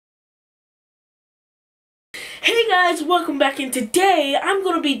Hey guys, welcome back, and today I'm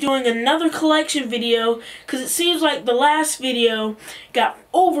going to be doing another collection video because it seems like the last video got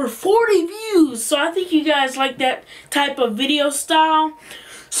over 40 views, so I think you guys like that type of video style.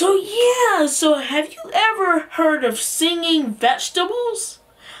 So yeah, so have you ever heard of singing vegetables?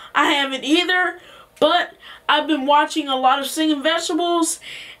 I haven't either, but I've been watching a lot of singing vegetables,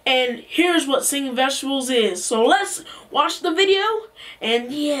 and here's what singing vegetables is. So let's watch the video,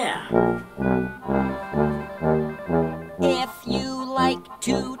 and yeah. If you like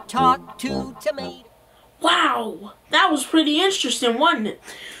to talk to tomatoes. Wow, that was pretty interesting, wasn't it?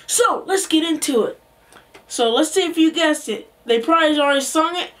 So, let's get into it. So, let's see if you guessed it. They probably already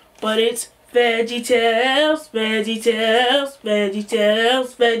sung it, but it's VeggieTales, VeggieTales,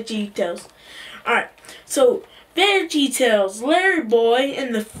 VeggieTales, VeggieTales. Alright, so VeggieTales, Larry Boy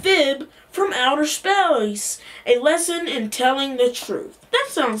and the Fib from Outer Space. A lesson in telling the truth. That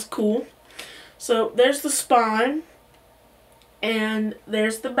sounds cool. So, there's the spine. And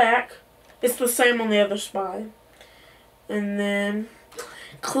there's the back. It's the same on the other spine. And then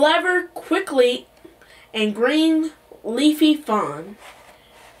clever, quickly, and green, leafy fun.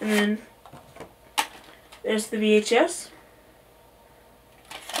 And then there's the VHS.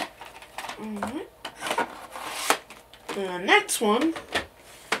 Alright. The next one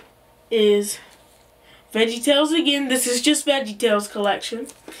is VeggieTales again. This is just VeggieTales Collection.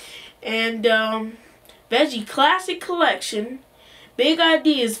 And Veggie Classic Collection. Big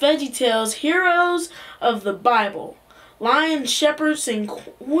ideas, VeggieTales, heroes of the Bible, lions, shepherds, and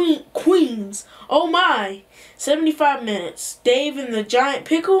queens. Oh my! 75 minutes. Dave and the giant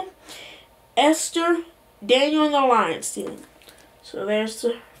pickle, Esther, Daniel and the lion stealing. So there's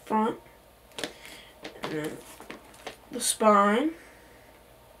the front, and then the spine,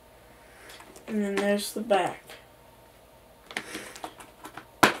 and then there's the back.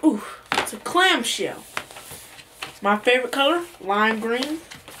 Ooh, it's a clamshell. My favorite color, lime green.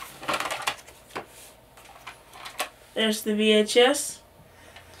 There's the VHS.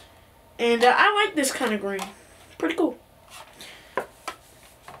 And I like this kind of green. Pretty cool.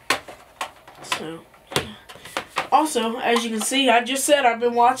 So, also, as you can see, I just said I've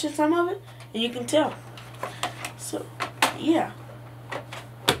been watching some of it, and you can tell. So, yeah.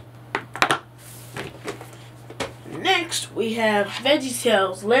 Next, we have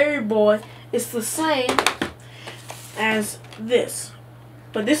VeggieTales, Larry Boy. It's the same as this,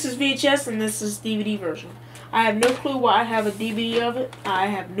 but this is VHS and this is DVD version. I have no clue why I have a DVD of it. I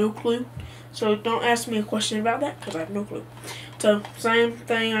have no clue, so don't ask me a question about that because I have no clue. So same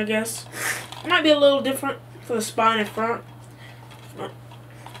thing, I guess. Might be a little different for the spine in front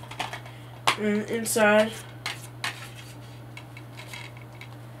and inside.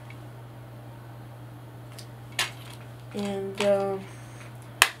 And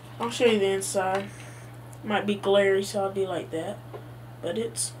I'll show you the inside. Might be glary, so I'll do like that. But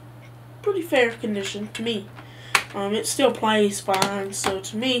it's pretty fair condition to me. It still plays fine, so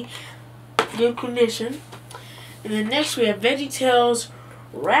to me, good condition. And then next we have VeggieTales,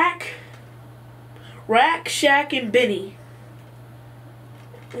 Rack, Shack, and Benny.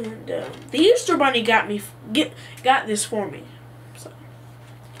 And the Easter Bunny got this for me. So,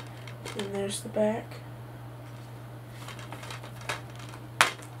 and there's the back.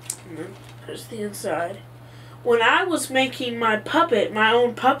 And then there's the inside. When I was making my puppet, my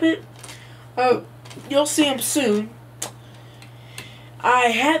own puppet, you'll see him soon, I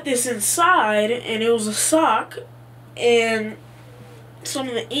had this inside, and it was a sock, and some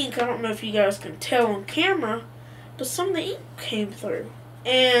of the ink, I don't know if you guys can tell on camera, but some of the ink came through,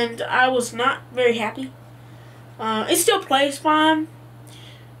 and I was not very happy. It still plays fine,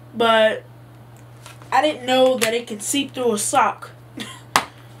 but I didn't know that it could seep through a sock.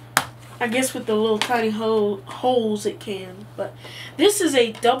 I guess with the little tiny holes it can. But this is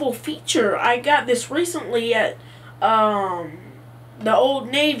a double feature. I got this recently at the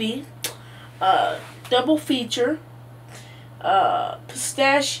Old Navy. Double feature.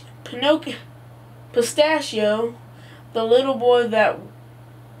 Pistachio. The little boy that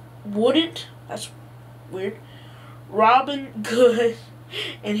wouldn't. That's weird. Robin Good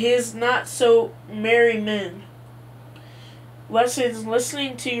and his not so merry men. Lessons,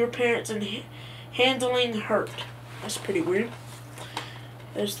 listening to your parents and handling hurt. That's pretty weird.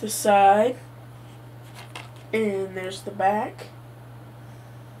 There's the side. And there's the back.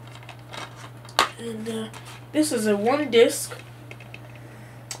 And this is a one disc.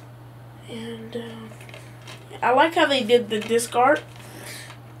 And I like how they did the disc art.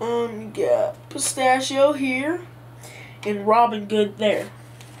 You got Pistachio here. And Robin Good there.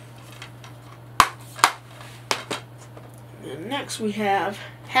 And next we have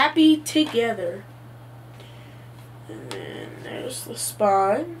Happy Together. There's the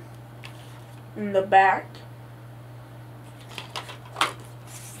spine and the back.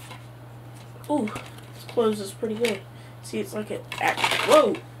 Ooh, this closes pretty good. See, it's like an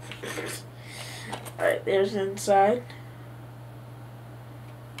whoa! Alright, there's the inside.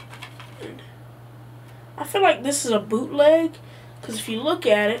 And I feel like this is a bootleg, because if you look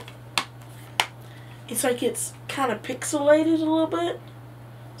at it, it's like it's kind of pixelated a little bit.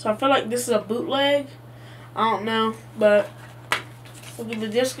 So I feel like this is a bootleg. I don't know, but look at the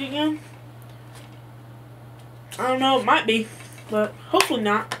disc again. I don't know, it might be, but hopefully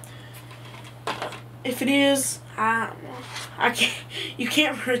not. If it is, I can't. You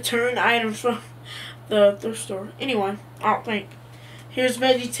can't return items from the thrift store. Anyway, I don't think. Here's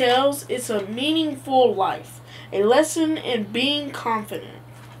VeggieTales. It's a meaningful life, a lesson in being confident.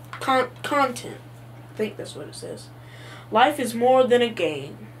 Content. I think that's what it says. Life is more than a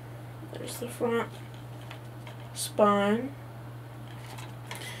game. There's the front, spine,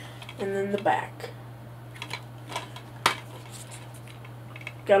 and then the back.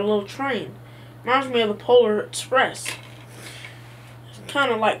 Got a little train. Reminds me of the Polar Express. It's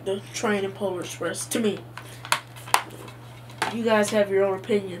kind of like the train in Polar Express to me. You guys have your own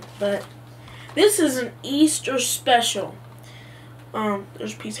opinion, but this is an Easter special.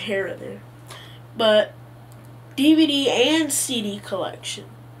 There's a piece of hair right there. But DVD and CD collection.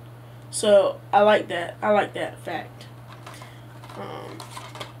 So I like that. I like that fact.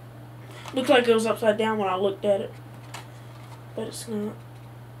 Looked like it was upside down when I looked at it, but it's not.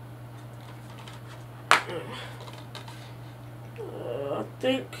 I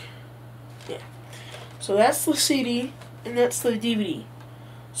think, yeah. So that's the CD and that's the DVD.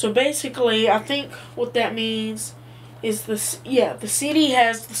 So basically, I think what that means is this. Yeah, the CD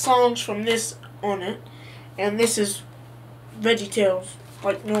has the songs from this on it, and this is VeggieTales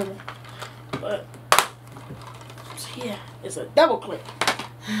like normal. But so yeah, it's a double click,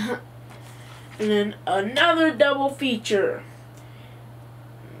 and then another double feature.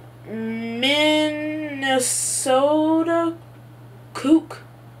 Minnesota Kook.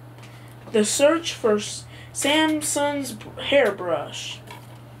 The search for Samson's hairbrush.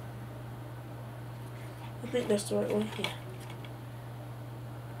 I think that's the right one. Yeah.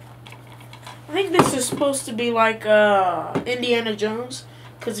 I think this is supposed to be like Indiana Jones,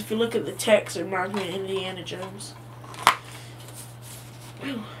 because if you look at the text, it reminds me of Indiana Jones.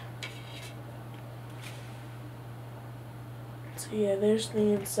 Whew. So yeah, there's the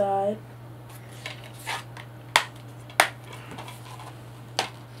inside.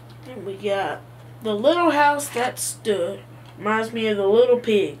 And we got the little house that stood. Reminds me of the little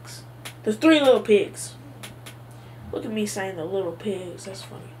pigs. The 3 little pigs. Look at me saying the little pigs. That's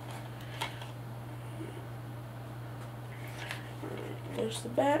funny. There's the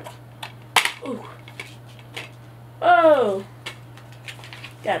back. Ooh. Oh.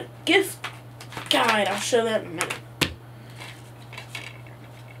 Got a gift guide. I'll show that in a minute.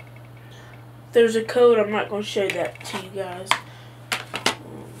 There's a code. I'm not going to show that to you guys.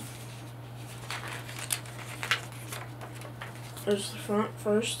 There's the front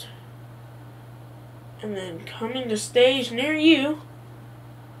first. And then coming to stage near you.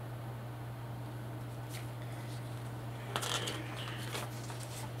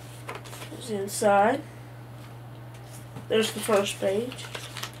 There's the inside. There's the first page.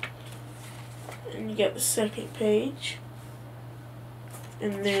 And you got the second page.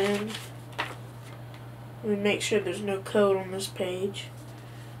 And then we make sure there's no code on this page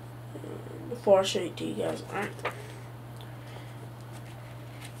before I show it to you guys. Alright.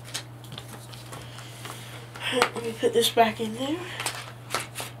 Let me put this back in there.